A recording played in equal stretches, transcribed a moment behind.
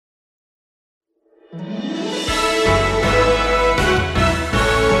Is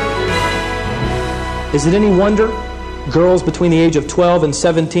it any wonder girls between the age of 12 and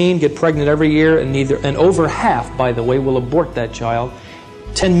 17 get pregnant every year, and over half, by the way, will abort that child?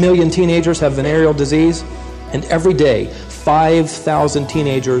 10 million teenagers have venereal disease, and every day 5,000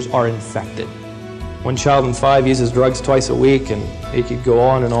 teenagers are infected. One child in 5 uses drugs twice a week, and it could go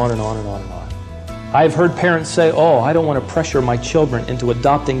on and on and on and on and on. I've heard parents say, "Oh, I don't want to pressure my children into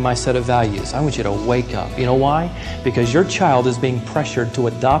adopting my set of values." I want you to wake up. You know why? Because your child is being pressured to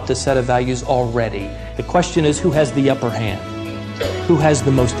adopt a set of values already. The question is, who has the upper hand? Who has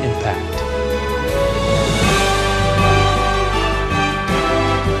the most impact?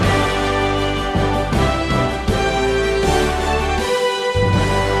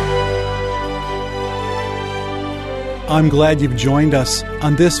 I'm glad you've joined us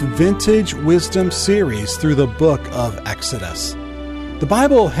on this Vintage Wisdom series through the book of Exodus. The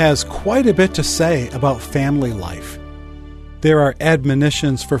Bible has quite a bit to say about family life. There are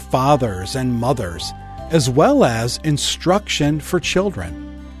admonitions for fathers and mothers, as well as instruction for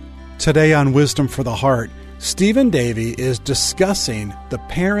children. Today on Wisdom for the Heart, Stephen Davey is discussing the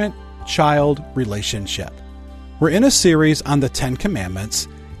parent-child relationship. We're in a series on the 10 Commandments,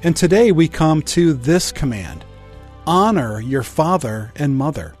 and today we come to this command: honor your father and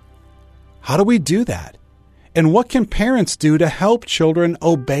mother. How do we do that? And what can parents do to help children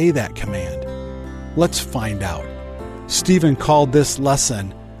obey that command? Let's find out. Stephen called this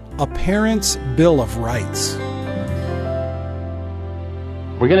lesson A Parent's Bill of Rights.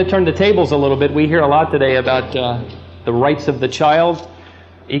 We're going to turn the tables a little bit. We hear a lot today about the rights of the child,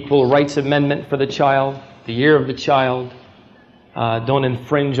 equal rights amendment for the child, the year of the child, don't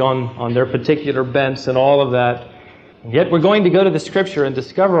infringe on their particular bents and all of that. Yet we're going to go to the Scripture and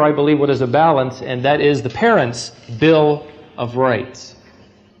discover, I believe, what is a balance, and that is the parent's Bill of Rights.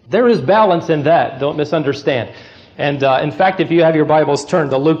 There is balance in that. Don't misunderstand. And in fact, if you have your Bibles, turn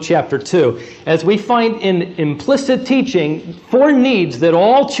to Luke chapter 2. As we find in implicit teaching 4 needs that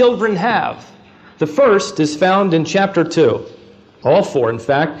all children have. The first is found in chapter 2. All 4, in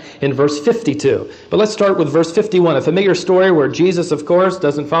fact, in verse 52. But let's start with verse 51, a familiar story where Jesus, of course,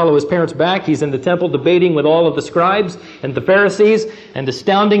 doesn't follow his parents back. He's in the temple debating with all of the scribes and the Pharisees and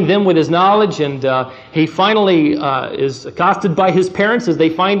astounding them with his knowledge. And he finally is accosted by his parents as they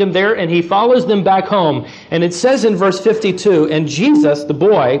find him there, and he follows them back home. And it says in verse 52, and Jesus, the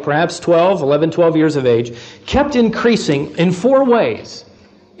boy, perhaps 12 years of age, kept increasing in 4 ways: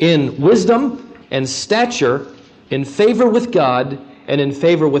 in wisdom and stature, in favor with God, and in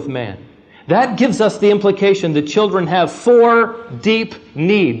favor with man. That gives us the implication that children have 4 deep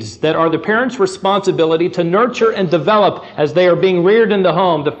needs that are the parents' responsibility to nurture and develop as they are being reared in the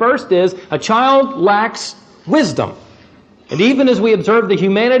home. The first is a child lacks wisdom. And even as we observe the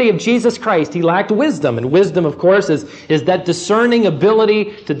humanity of Jesus Christ, he lacked wisdom. And wisdom, of course, is that discerning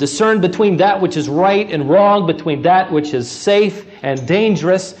ability to discern between that which is right and wrong, between that which is safe and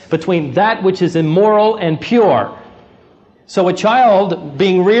dangerous, between that which is immoral and pure. So a child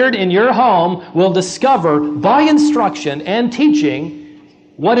being reared in your home will discover by instruction and teaching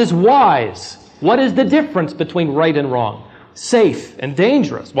what is wise, what is the difference between right and wrong, safe and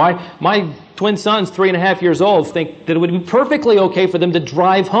dangerous. Why, my twin sons, 3.5 years old, think that it would be perfectly okay for them to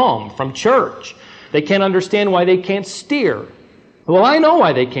drive home from church. They can't understand why they can't steer. Well, I know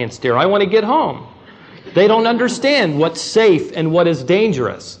why they can't steer. I want to get home. They don't understand what's safe and what is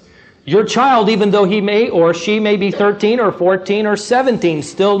dangerous. Your child, even though he may or she may be 13 or 14 or 17,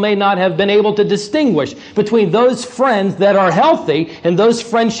 still may not have been able to distinguish between those friends that are healthy and those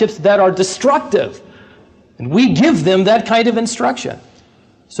friendships that are destructive. And we give them that kind of instruction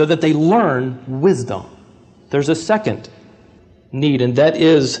so that they learn wisdom. There's a second need, and that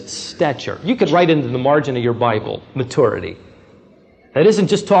is stature. You could write into the margin of your Bible, maturity. That isn't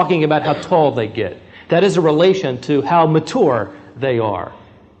just talking about how tall they get. That is a relation to how mature they are.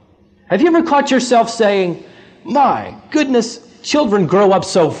 Have you ever caught yourself saying, "My goodness, children grow up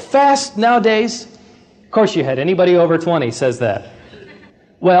so fast nowadays"? Of course you had. Anybody over 20 says that.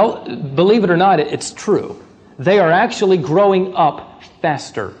 Well, believe it or not, it's true. They are actually growing up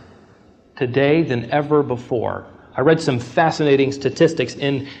faster today than ever before. I read some fascinating statistics.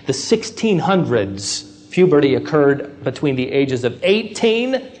 In the 1600s, puberty occurred between the ages of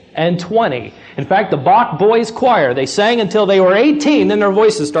 18 and 20. In fact, the Bach Boys Choir, they sang until they were 18, then their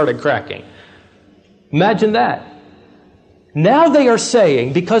voices started cracking. Imagine that. Now they are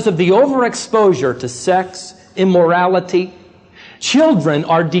saying, because of the overexposure to sex, immorality, children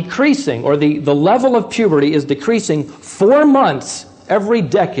are decreasing, or the level of puberty is decreasing 4 months every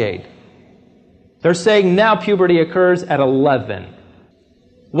decade. They're saying now puberty occurs at 11.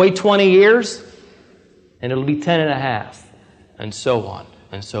 Wait 20 years, and it'll be 10.5, and so on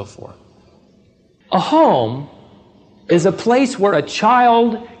and so forth. A home is a place where a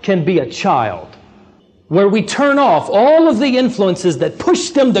child can be a child, where we turn off all of the influences that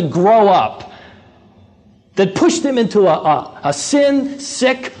push them to grow up, that push them into a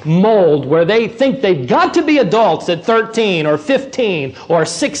sin-sick mold where they think they've got to be adults at 13 or 15 or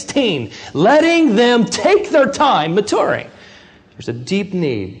 16, letting them take their time maturing. There's a deep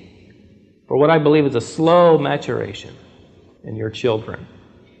need for what I believe is a slow maturation in your children.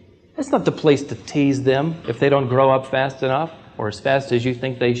 It's not the place to tease them if they don't grow up fast enough or as fast as you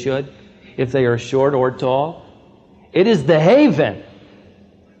think they should, if they are short or tall. It is the haven.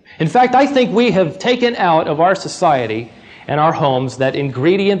 In fact, I think we have taken out of our society and our homes that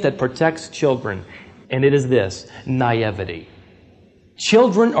ingredient that protects children, and it is this: naivety.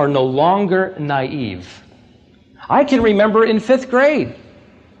 Children are no longer naive. I can remember in 5th grade.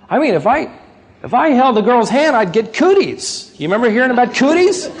 I mean, if I held a girl's hand, I'd get cooties. You remember hearing about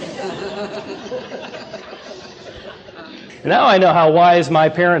cooties? Now I know how wise my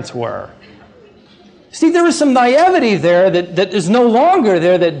parents were. See, there is some naivety there that is no longer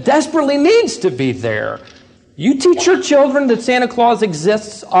there, that desperately needs to be there. You teach your children that Santa Claus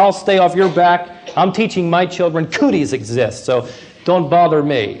exists, I'll stay off your back. I'm teaching my children cooties exist, so don't bother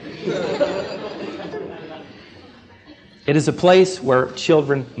me. It is a place where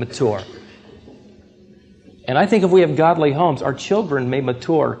children mature. And I think if we have godly homes, our children may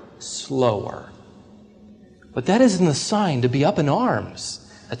mature slower. But that isn't a sign to be up in arms.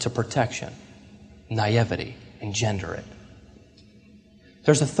 That's a protection. Naivety. Engender it.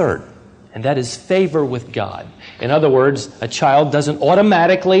 There's a third, and that is favor with God. In other words, a child doesn't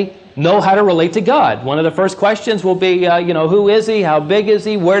automatically know how to relate to God. One of the first questions will be, who is he? How big is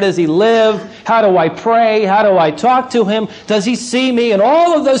he? Where does he live? How do I pray? How do I talk to him? Does he see me? And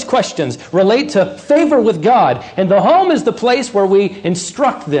all of those questions relate to favor with God. And the home is the place where we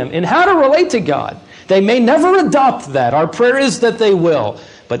instruct them in how to relate to God. They may never adopt that. Our prayer is that they will.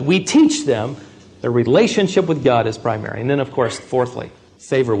 But we teach them their relationship with God is primary. And then, of course, fourthly,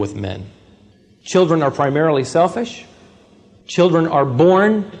 favor with men. Children are primarily selfish. Children are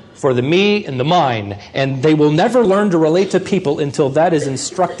born for the me and the mine, and they will never learn to relate to people until that is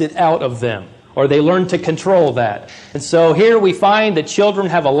instructed out of them, or they learn to control that. And so here we find that children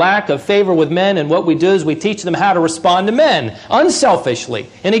have a lack of favor with men, and what we do is we teach them how to respond to men, unselfishly,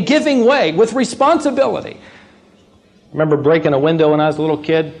 in a giving way, with responsibility. I remember breaking a window when I was a little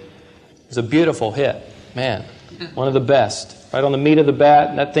kid. It was a beautiful hit. Man, one of the best. Right on the meat of the bat,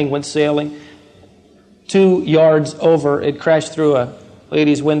 and that thing went sailing. 2 yards over, it crashed through a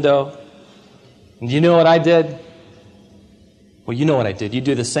lady's window. And you know what I did? Well, you know what I did. You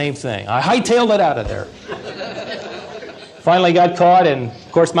do the same thing. I hightailed it out of there. Finally got caught, and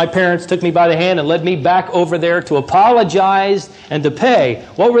of course my parents took me by the hand and led me back over there to apologize and to pay.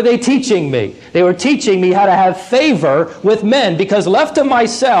 What were they teaching me? They were teaching me how to have favor with men, because left to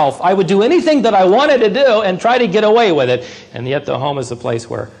myself, I would do anything that I wanted to do and try to get away with it. And yet the home is the place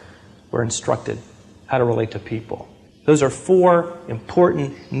where we're instructed how to relate to people. Those are 4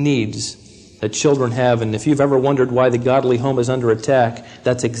 important needs that children have, and if you've ever wondered why the godly home is under attack,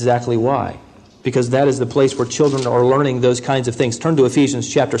 that's exactly why. Because that is the place where children are learning those kinds of things. Turn to Ephesians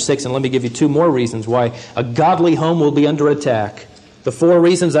chapter 6, and let me give you 2 more reasons why a godly home will be under attack. The 4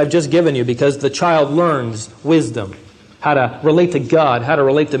 reasons I've just given you, because the child learns wisdom, how to relate to God, how to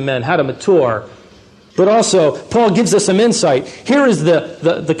relate to men, how to mature. But also, Paul gives us some insight. Here is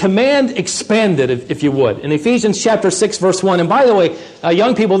the command expanded, if you would, in Ephesians chapter 6, verse 1. And by the way,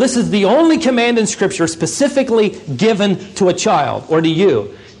 young people, this is the only command in Scripture specifically given to a child, or to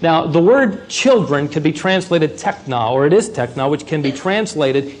you. Now, the word children could be translated tekna, or it is tekna, which can be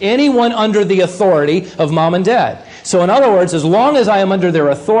translated anyone under the authority of mom and dad. So in other words, as long as I am under their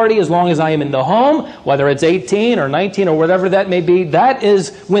authority, as long as I am in the home, whether it's 18 or 19 or whatever that may be, that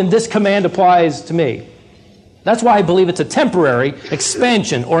is when this command applies to me. That's why I believe it's a temporary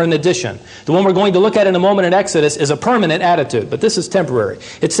expansion or an addition. The one we're going to look at in a moment in Exodus is a permanent attitude, but this is temporary.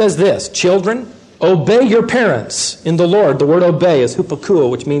 It says this: children, obey your parents in the Lord. The word obey is hupakuo,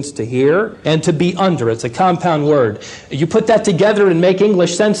 which means to hear and to be under. It's a compound word. You put that together and make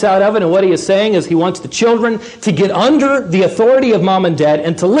English sense out of it, and what he is saying is he wants the children to get under the authority of mom and dad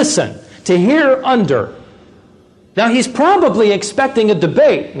and to listen, to hear under. Now he's probably expecting a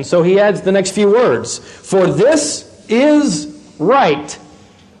debate, and so he adds the next few words. For this is right.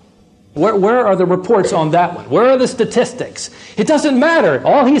 Where are the reports on that one? Where are the statistics? It doesn't matter.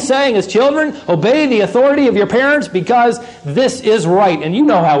 All he's saying is, children, obey the authority of your parents because this is right. And you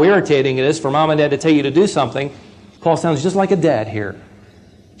know how irritating it is for mom and dad to tell you to do something. Paul sounds just like a dad here.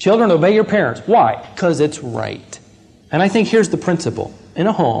 Children, obey your parents. Why? Because it's right. And I think here's the principle. In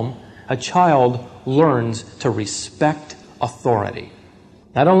a home, a child learns to respect authority.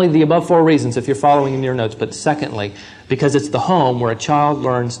 Not only the above four reasons, if you're following in your notes, but secondly, because it's the home where a child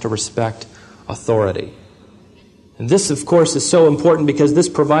learns to respect authority. And this, of course, is so important because this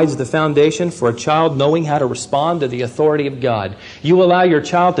provides the foundation for a child knowing how to respond to the authority of God. You allow your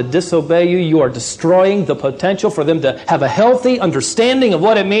child to disobey you, you are destroying the potential for them to have a healthy understanding of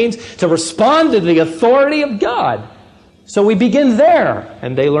what it means to respond to the authority of God. So we begin there,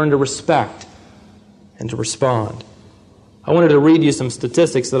 and they learn to respect and to respond. I wanted to read you some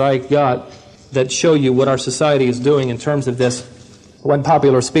statistics that I got that show you what our society is doing in terms of this. One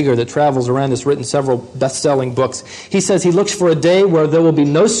popular speaker that travels around has written several best-selling books. He says he looks for a day where there will be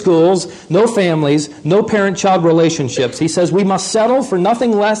no schools, no families, no parent-child relationships. He says we must settle for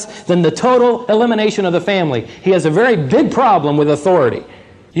nothing less than the total elimination of the family. He has a very big problem with authority.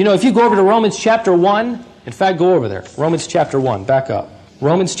 You know, if you go over to Romans chapter 1, in fact, go over there. Romans chapter 1, back up.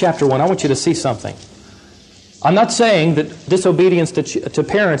 Romans chapter 1, I want you to see something. I'm not saying that disobedience to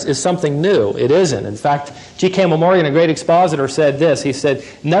parents is something new. It isn't. In fact, G. Campbell Morgan, a great expositor, said this. He said,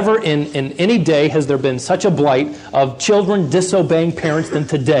 never in any day has there been such a blight of children disobeying parents than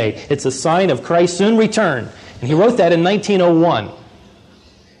today. It's a sign of Christ's soon return. And he wrote that in 1901.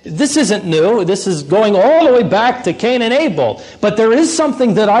 This isn't new. This is going all the way back to Cain and Abel. But there is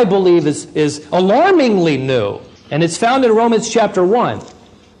something that I believe is alarmingly new. And it's found in Romans chapter 1.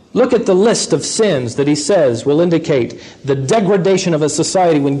 Look at the list of sins that he says will indicate the degradation of a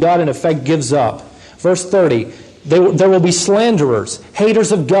society when God in effect gives up. Verse 30, there will be slanderers,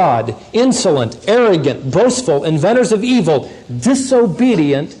 haters of God, insolent, arrogant, boastful, inventors of evil,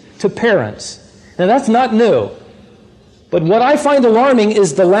 disobedient to parents. Now that's not new. But what I find alarming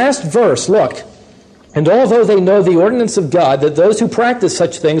is the last verse. Look. And although they know the ordinance of God, that those who practice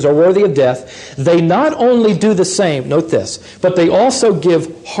such things are worthy of death, they not only do the same, note this, but they also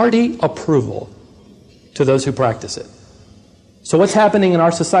give hearty approval to those who practice it. So what's happening in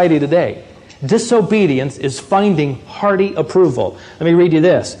our society today? Disobedience is finding hearty approval. Let me read you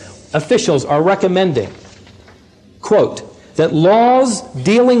this. Officials are recommending, quote, that laws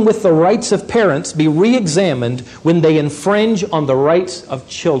dealing with the rights of parents be re-examined when they infringe on the rights of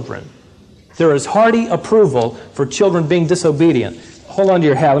children. There is hearty approval for children being disobedient. Hold on to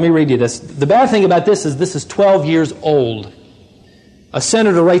your hat. Let me read you this. The bad thing about this is 12 years old. A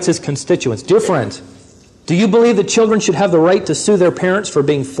senator writes his constituents, dear friends, do you believe that children should have the right to sue their parents for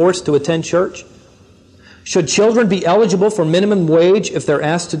being forced to attend church? Should children be eligible for minimum wage if they're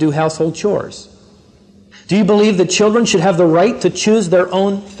asked to do household chores? Do you believe that children should have the right to choose their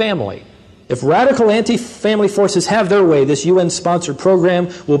own family? If radical anti-family forces have their way, this UN-sponsored program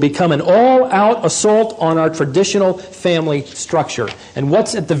will become an all-out assault on our traditional family structure. And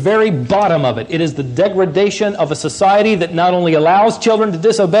what's at the very bottom of it? It is the degradation of a society that not only allows children to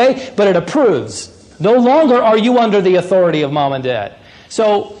disobey, but it approves. No longer are you under the authority of mom and dad.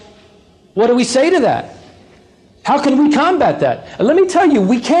 So, what do we say to that? How can we combat that? And let me tell you,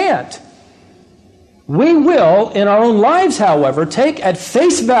 we can't. We will, in our own lives, however, take at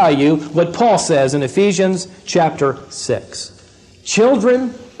face value what Paul says in Ephesians chapter 6.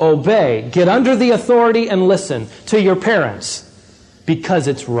 Children, obey, get under the authority and listen to your parents because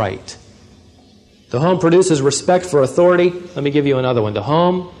it's right. The home produces respect for authority. Let me give you another one. The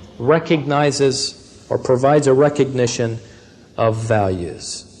home recognizes or provides a recognition of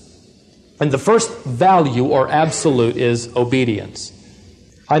values. And the first value or absolute is obedience.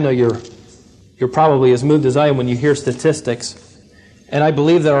 I know you're probably as moved as I am when you hear statistics. And I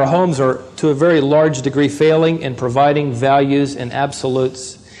believe that our homes are, to a very large degree, failing in providing values and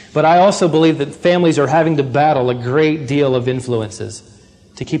absolutes. But I also believe that families are having to battle a great deal of influences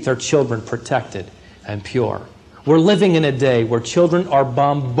to keep their children protected and pure. We're living in a day where children are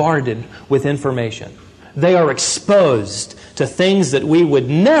bombarded with information. They are exposed to things that we would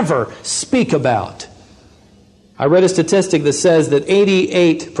never speak about. I read a statistic that says that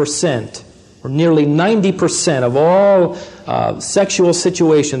 88%, or nearly 90% of all sexual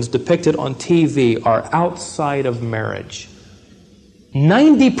situations depicted on TV are outside of marriage.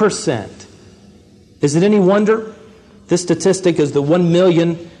 90%. Is it any wonder? This statistic is that 1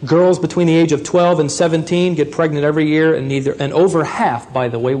 million girls between the age of 12 and 17 get pregnant every year, and over half, by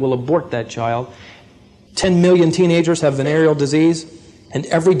the way, will abort that child. 10 million teenagers have venereal disease, and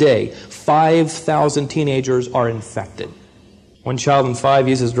every day 5,000 teenagers are infected. One child in 5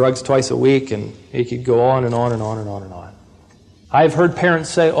 uses drugs twice a week, and it could go on and on and on and on and on. I've heard parents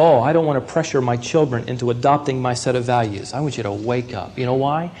say, I don't want to pressure my children into adopting my set of values. I want you to wake up. You know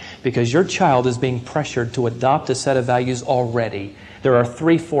why? Because your child is being pressured to adopt a set of values already There are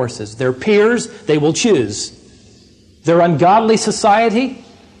three forces. Their peers, they will choose. Their ungodly society,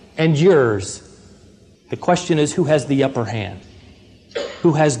 and yours. The question is, who has the upper hand?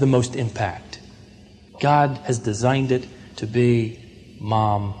 Who has the most impact? God has designed it to be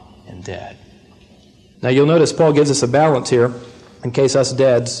mom and dad. Now you'll notice Paul gives us a balance here in case us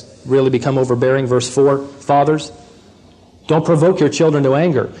dads really become overbearing. Verse 4, fathers, don't provoke your children to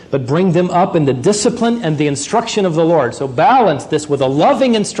anger, but bring them up in the discipline and the instruction of the Lord. So balance this with a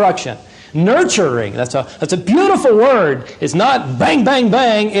loving instruction. Nurturing, that's a beautiful word. It's not bang, bang,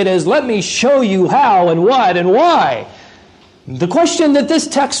 bang. It is let me show you how and what and why. The question that this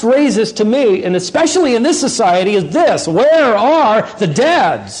text raises to me, and especially in this society, is this. Where are the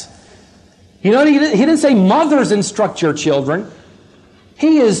dads? You know, he didn't say mothers instruct your children.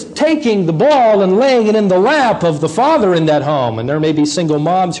 He is taking the ball and laying it in the lap of the father in that home. And there may be single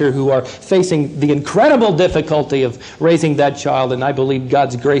moms here who are facing the incredible difficulty of raising that child, and I believe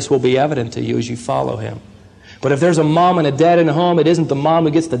God's grace will be evident to you as you follow Him. But if there's a mom and a dad in the home, it isn't the mom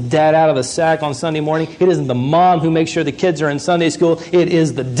who gets the dad out of the sack on Sunday morning. It isn't the mom who makes sure the kids are in Sunday school. It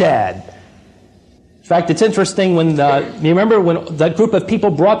is the dad. In fact, it's interesting when, you remember when that group of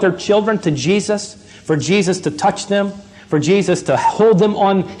people brought their children to Jesus, for Jesus to touch them, for Jesus to hold them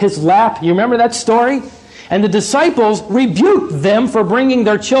on His lap. You remember that story? And the disciples rebuked them for bringing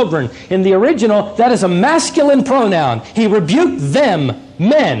their children. In the original, that is a masculine pronoun. He rebuked them,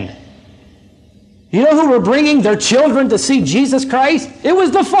 men. You know who were bringing their children to see Jesus Christ? It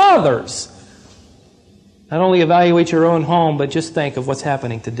was the fathers. Not only evaluate your own home, but just think of what's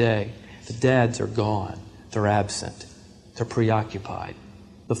happening today. The dads are gone. They're absent. They're preoccupied.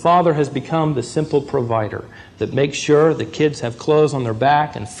 The father has become the simple provider that makes sure the kids have clothes on their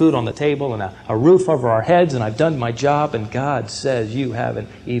back and food on the table and a roof over our heads, and I've done my job, and God says you haven't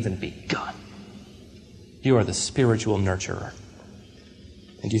even begun. You are the spiritual nurturer.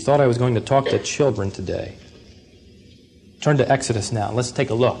 And you thought I was going to talk to children today. Turn to Exodus now. Let's take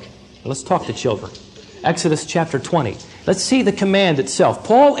a look. Let's talk to children. Exodus chapter 20. Let's see the command itself.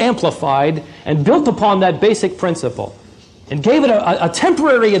 Paul amplified and built upon that basic principle and gave it a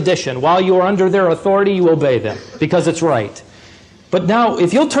temporary addition. While you are under their authority, you obey them because it's right. But now,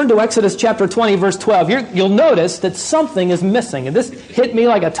 if you'll turn to Exodus chapter 20, verse 12, you'll notice that something is missing. And this hit me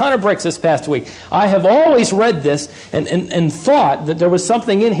like a ton of bricks this past week. I have always read this and thought that there was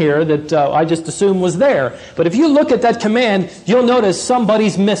something in here that I just assumed was there. But if you look at that command, you'll notice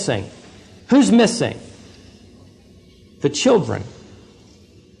somebody's missing. Who's missing? The children.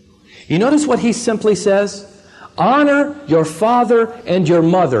 You notice what he simply says? Honor your father and your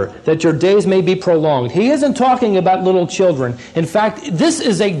mother, that your days may be prolonged. He isn't talking about little children. In fact, this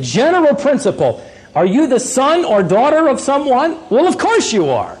is a general principle. Are you the son or daughter of someone? Well, of course you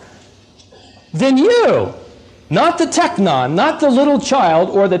are. Then you, not the teknon, not the little child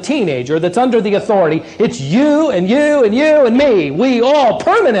or the teenager that's under the authority. It's you and you and you and me. We all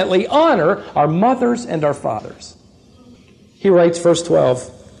permanently honor our mothers and our fathers. He writes, verse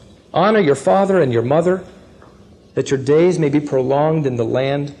 12, honor your father and your mother, that your days may be prolonged in the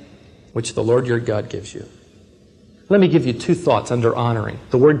land which the Lord your God gives you. Let me give you two thoughts under honoring.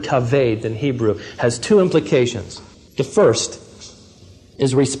 The word kaved in Hebrew has two implications. The first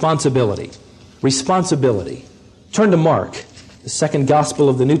is responsibility. Responsibility. Turn to Mark, the second gospel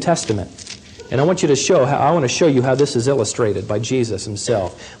of the New Testament. And I want to show you how this is illustrated by Jesus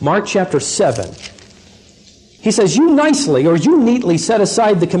himself. Mark chapter 7. He says, you neatly set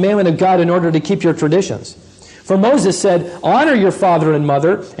aside the commandment of God in order to keep your traditions. For Moses said, honor your father and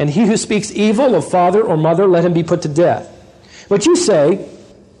mother, and he who speaks evil of father or mother, let him be put to death. But you say,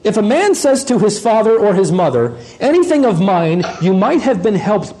 if a man says to his father or his mother, anything of mine you might have been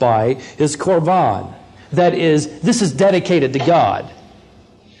helped by is korban. That is, this is dedicated to God.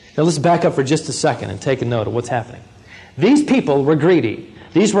 Now let's back up for just a second and take a note of what's happening. These people were greedy.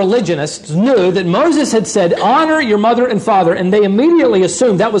 These religionists knew that Moses had said, honor your mother and father, and they immediately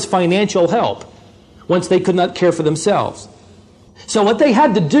assumed that was financial help, once they could not care for themselves. So what they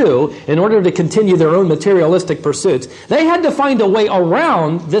had to do, in order to continue their own materialistic pursuits, they had to find a way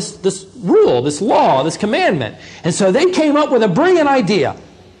around this rule, this law, this commandment. And so they came up with a brilliant idea.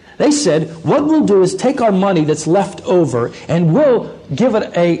 They said, what we'll do is take our money that's left over and we'll give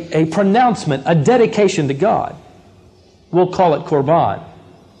it a pronouncement, a dedication to God. We'll call it korban.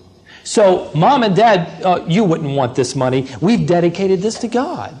 So, Mom and Dad, you wouldn't want this money. We've dedicated this to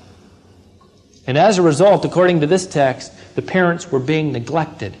God. And as a result, according to this text, the parents were being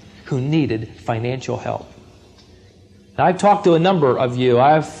neglected who needed financial help. Now, I've talked to a number of you.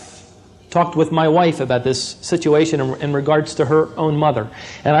 I've talked with my wife about this situation in regards to her own mother.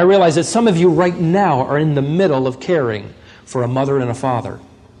 And I realize that some of you right now are in the middle of caring for a mother and a father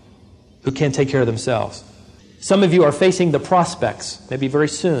who can't take care of themselves. Some of you are facing the prospects, maybe very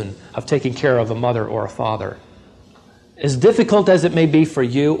soon, of taking care of a mother or a father. As difficult as it may be for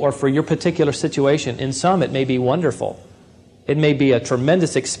you or for your particular situation, in some it may be wonderful. It may be a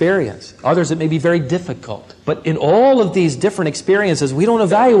tremendous experience. Others, it may be very difficult. But in all of these different experiences, we don't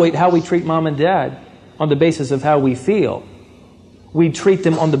evaluate how we treat mom and dad on the basis of how we feel. We treat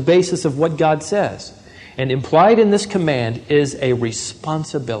them on the basis of what God says. And implied in this command is a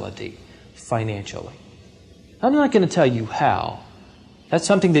responsibility financially. I'm not going to tell you how. That's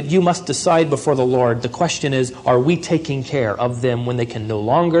something that you must decide before the Lord. The question is, are we taking care of them when they can no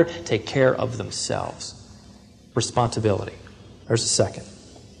longer take care of themselves? Responsibility. There's a second.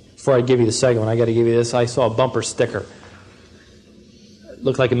 Before I give you the second one, I got to give you this. I saw a bumper sticker. It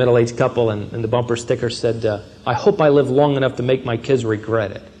looked like a middle-aged couple, and the bumper sticker said, I hope I live long enough to make my kids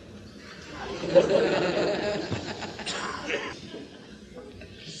regret it.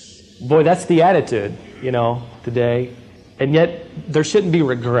 Boy, that's the attitude, today. And yet, there shouldn't be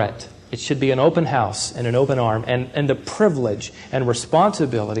regret. It should be an open house and an open arm and the privilege and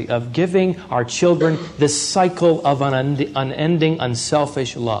responsibility of giving our children this cycle of unending,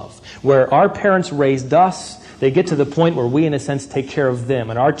 unselfish love. Where our parents raised us, they get to the point where we, in a sense, take care of them.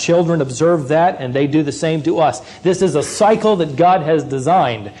 And our children observe that, and they do the same to us. This is a cycle that God has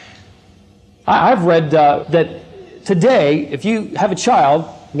designed. I've read that today, if you have a child,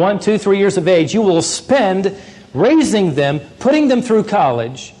 1, 2, 3 years of age, you will spend raising them, putting them through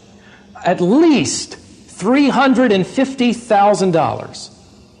college, at least $350,000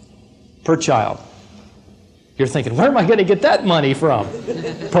 per child. You're thinking, where am I going to get that money from?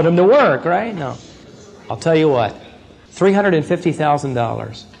 Put them to work, right? No. I'll tell you what,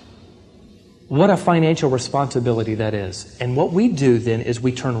 $350,000. What a financial responsibility that is. And what we do then is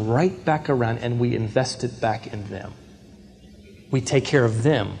we turn right back around and we invest it back in them. We take care of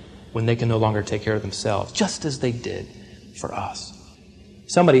them when they can no longer take care of themselves, just as they did for us.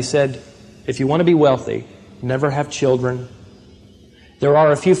 Somebody said, if you want to be wealthy, never have children. There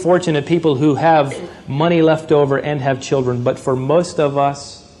are a few fortunate people who have money left over and have children, but for most of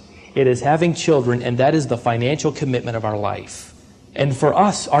us, it is having children, and that is the financial commitment of our life. And for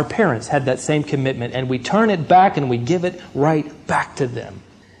us, our parents had that same commitment, and we turn it back and we give it right back to them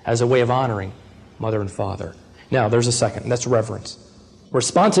as a way of honoring mother and father. Now, there's a second, and that's reverence.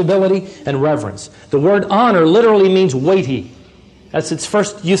 Responsibility and reverence. The word honor literally means weighty. That's its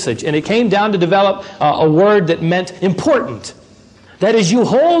first usage. And it came down to develop a word that meant important. That is, you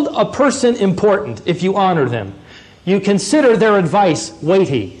hold a person important if you honor them. You consider their advice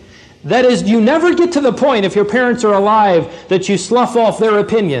weighty. That is, you never get to the point, if your parents are alive, that you slough off their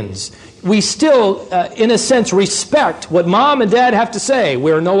opinions. We still, in a sense, respect what mom and dad have to say.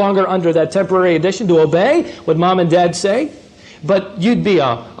 We're no longer under that temporary addition to obey what mom and dad say. But you'd be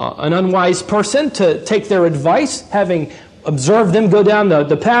an unwise person to take their advice, having observed them go down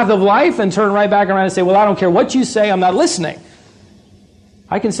the path of life, and turn right back around and say, well, I don't care what you say, I'm not listening.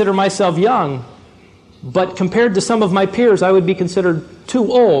 I consider myself young, but compared to some of my peers, I would be considered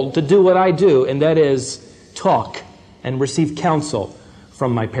too old to do what I do, and that is talk and receive counsel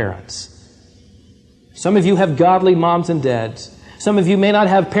from my parents. Some of you have godly moms and dads. Some of you may not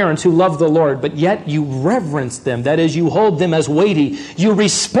have parents who love the Lord, but yet you reverence them. That is, you hold them as weighty. You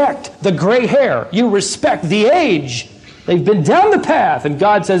respect the gray hair. You respect the age. They've been down the path, and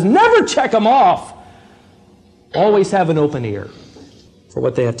God says, never check them off. Always have an open ear for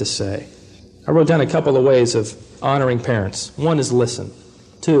what they have to say. I wrote down a couple of ways of honoring parents. One is listen.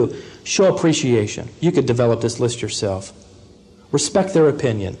 2, show appreciation. You could develop this list yourself. Respect their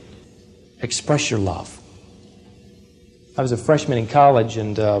opinion. Express your love. I was a freshman in college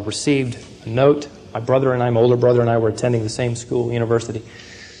and received a note. My older brother and I were attending the same school, university,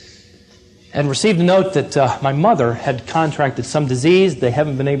 and received a note that my mother had contracted some disease. They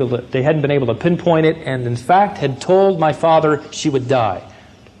hadn't been able to pinpoint it, and in fact had told my father she would die,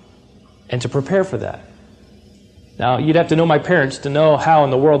 and to prepare for that. Now, you'd have to know my parents to know how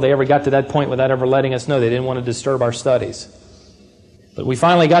in the world they ever got to that point without ever letting us know. They didn't want to disturb our studies. But we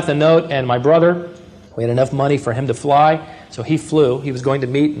finally got the note, and my brother, we had enough money for him to fly, so he flew. He was going to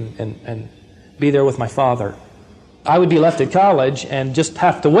meet and be there with my father. I would be left at college and just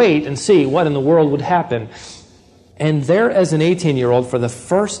have to wait and see what in the world would happen. And there, as an 18-year-old, for the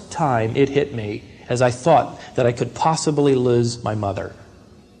first time, it hit me as I thought that I could possibly lose my mother.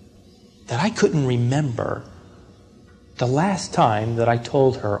 That I couldn't remember the last time that I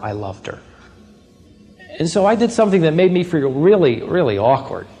told her I loved her. And so I did something that made me feel really, really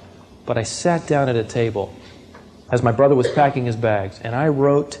awkward. But I sat down at a table as my brother was packing his bags, and I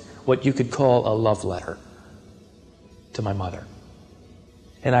wrote what you could call a love letter. to my mother.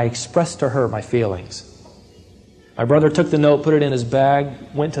 And I expressed to her my feelings. My brother took the note, put it in his bag,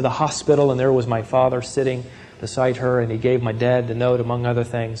 went to the hospital, and there was my father sitting beside her, and he gave my dad the note, among other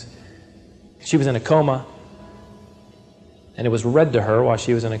things. She was in a coma, and it was read to her while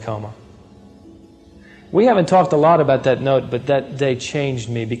she was in a coma. We haven't talked a lot about that note, but that day changed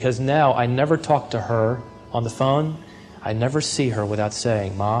me, because now I never talk to her on the phone. I never see her without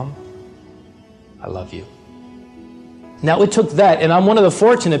saying, Mom, I love you. Now, it took that, and I'm one of the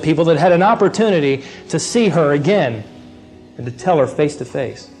fortunate people that had an opportunity to see her again and to tell her face to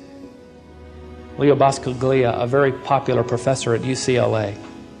face. Leo Bascaglia, a very popular professor at UCLA,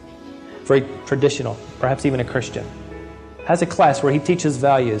 very traditional, perhaps even a Christian, has a class where he teaches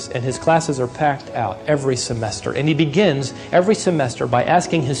values, and his classes are packed out every semester. And he begins every semester by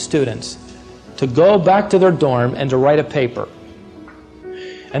asking his students to go back to their dorm and to write a paper.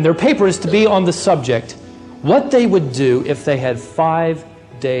 And their paper is to be on the subject, what they would do if they had 5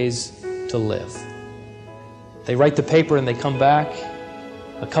 days to live. They write the paper and they come back.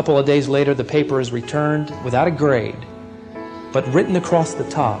 A couple of days later, the paper is returned without a grade, but written across the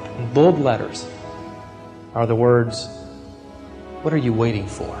top in bold letters are the words, what are you waiting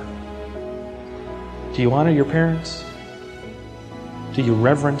for? Do you honor your parents? Do you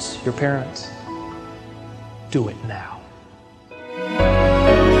reverence your parents? Do it now.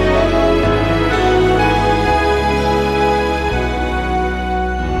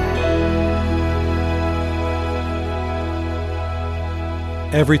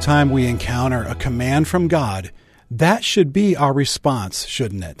 Every time we encounter a command from God, that should be our response,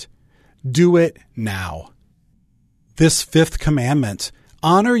 shouldn't it? Do it now. This fifth commandment,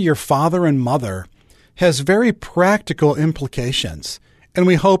 honor your father and mother, has very practical implications, and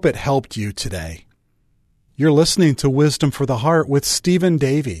we hope it helped you today. You're listening to Wisdom for the Heart with Stephen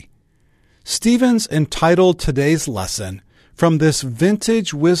Davey. Stephen's entitled today's lesson from this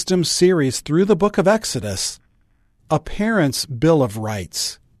Vintage Wisdom series through the book of Exodus, A Parent's Bill of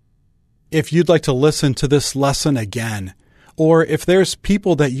Rights. If you'd like to listen to this lesson again, or if there's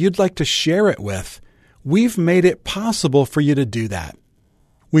people that you'd like to share it with, we've made it possible for you to do that.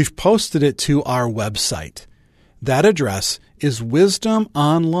 We've posted it to our website. That address is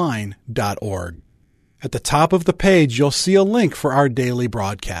wisdomonline.org. At the top of the page, you'll see a link for our daily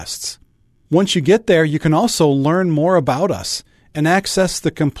broadcasts. Once you get there, you can also learn more about us and access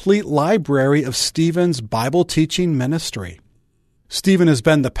the complete library of Stephen's Bible teaching ministry. Stephen has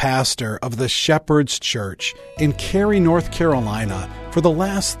been the pastor of the Shepherd's Church in Cary, North Carolina for the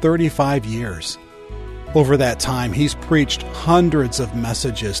last 35 years. Over that time, he's preached hundreds of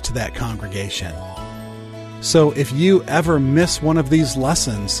messages to that congregation. So if you ever miss one of these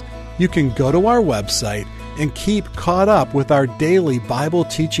lessons, you can go to our website and keep caught up with our daily Bible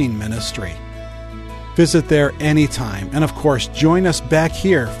teaching ministry. Visit there anytime, and of course, join us back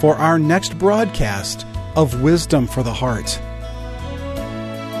here for our next broadcast of Wisdom for the Heart.